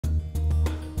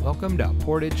Welcome to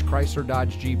Portage Chrysler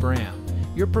Dodge Jeep Ram,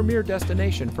 your premier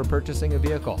destination for purchasing a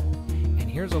vehicle. And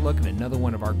here's a look at another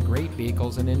one of our great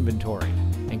vehicles in inventory,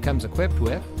 and comes equipped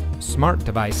with smart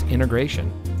device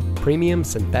integration, premium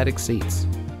synthetic seats,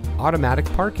 automatic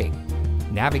parking,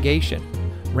 navigation,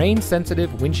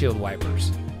 rain-sensitive windshield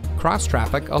wipers,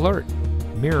 cross-traffic alert,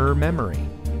 mirror memory,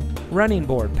 running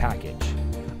board package,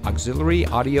 auxiliary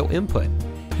audio input,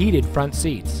 heated front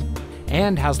seats,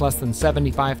 and has less than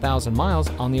 75,000 miles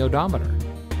on the odometer.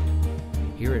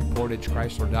 Here at Portage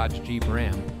Chrysler Dodge Jeep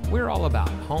Ram, we're all about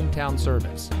hometown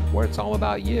service, where it's all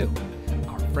about you.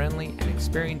 Our friendly and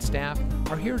experienced staff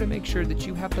are here to make sure that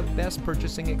you have the best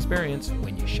purchasing experience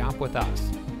when you shop with us.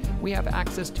 We have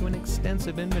access to an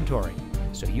extensive inventory,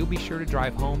 so you'll be sure to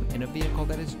drive home in a vehicle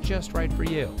that is just right for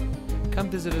you. Come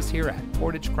visit us here at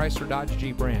Portage Chrysler Dodge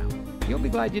Jeep Ram. You'll be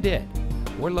glad you did.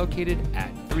 We're located at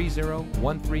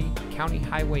 3013 County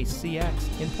Hwy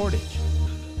CX in Portage.